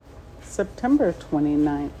September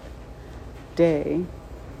 29th, day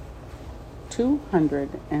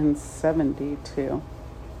 272.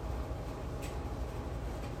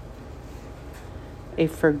 A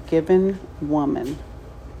forgiven woman.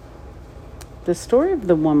 The story of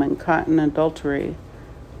the woman caught in adultery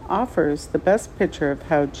offers the best picture of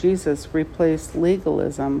how Jesus replaced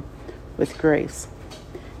legalism with grace.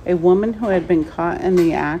 A woman who had been caught in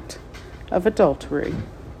the act of adultery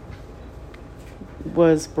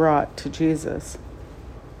was brought to Jesus.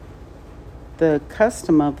 The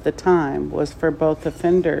custom of the time was for both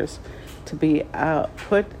offenders to be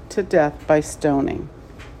put to death by stoning.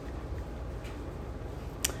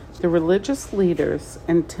 The religious leaders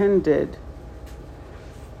intended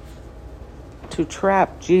to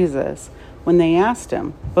trap Jesus when they asked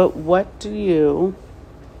him, "But what do you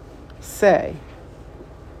say?"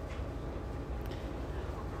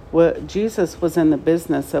 Well, Jesus was in the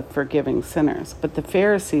business of forgiving sinners, but the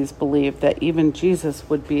Pharisees believed that even Jesus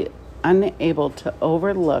would be unable to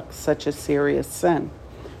overlook such a serious sin.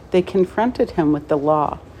 They confronted him with the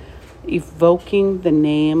law, evoking the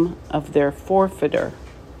name of their forefather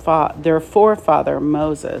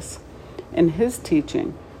Moses. In his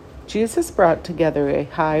teaching, Jesus brought together a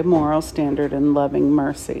high moral standard and loving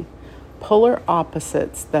mercy, polar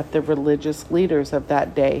opposites that the religious leaders of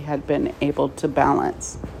that day had been able to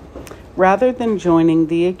balance. Rather than joining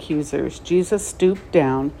the accusers, Jesus stooped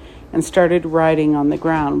down and started writing on the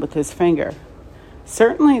ground with his finger.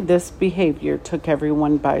 Certainly this behavior took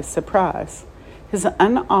everyone by surprise. His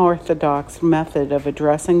unorthodox method of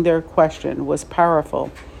addressing their question was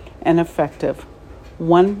powerful and effective.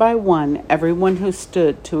 One by one, everyone who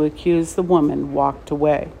stood to accuse the woman walked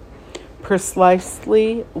away.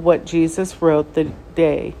 Precisely what Jesus wrote the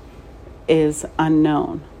day is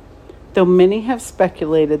unknown, though many have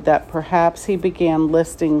speculated that perhaps he began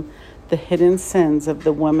listing the hidden sins of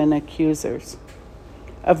the woman's accusers.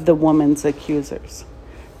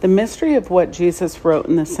 The mystery of what Jesus wrote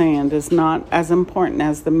in the sand is not as important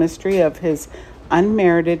as the mystery of his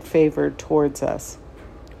unmerited favor towards us,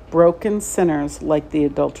 broken sinners like the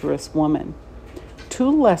adulterous woman.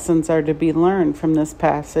 Two lessons are to be learned from this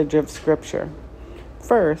passage of Scripture.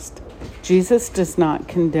 First, Jesus does not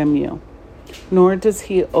condemn you, nor does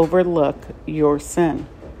he overlook your sin.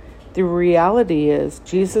 The reality is,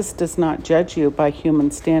 Jesus does not judge you by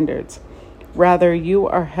human standards. Rather, you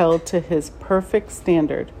are held to his perfect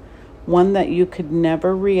standard, one that you could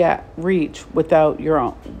never reach with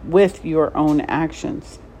your own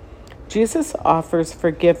actions. Jesus offers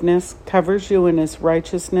forgiveness, covers you in his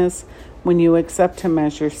righteousness when you accept him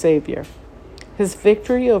as your Savior. His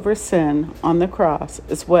victory over sin on the cross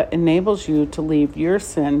is what enables you to leave your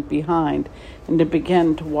sin behind and to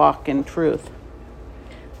begin to walk in truth.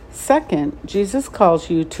 Second, Jesus calls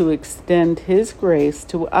you to extend his grace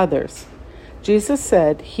to others. Jesus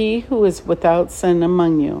said, "He who is without sin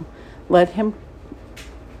among you, let him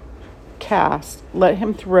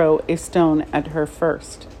throw a stone at her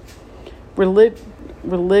first."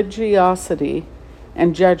 Religiosity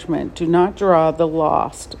and judgment do not draw the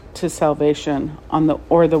lost to salvation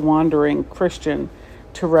or the wandering Christian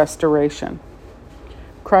to restoration.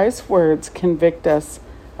 Christ's words convict us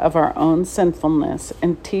of our own sinfulness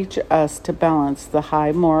and teach us to balance the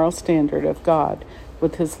high moral standard of God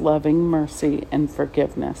with his loving mercy and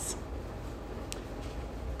forgiveness.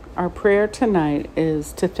 Our prayer tonight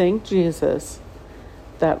is to thank Jesus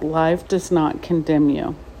that life does not condemn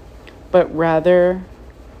you, but rather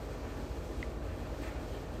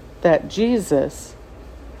thank Jesus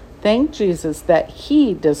that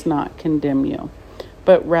he does not condemn you,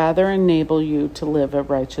 but rather enable you to live a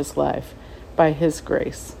righteous life by his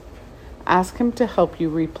grace. Ask him to help you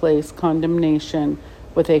replace condemnation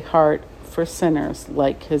with a heart for sinners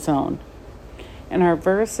like his own. And our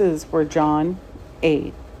verses were John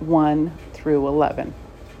 8, 1 through 11.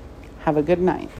 Have a good night.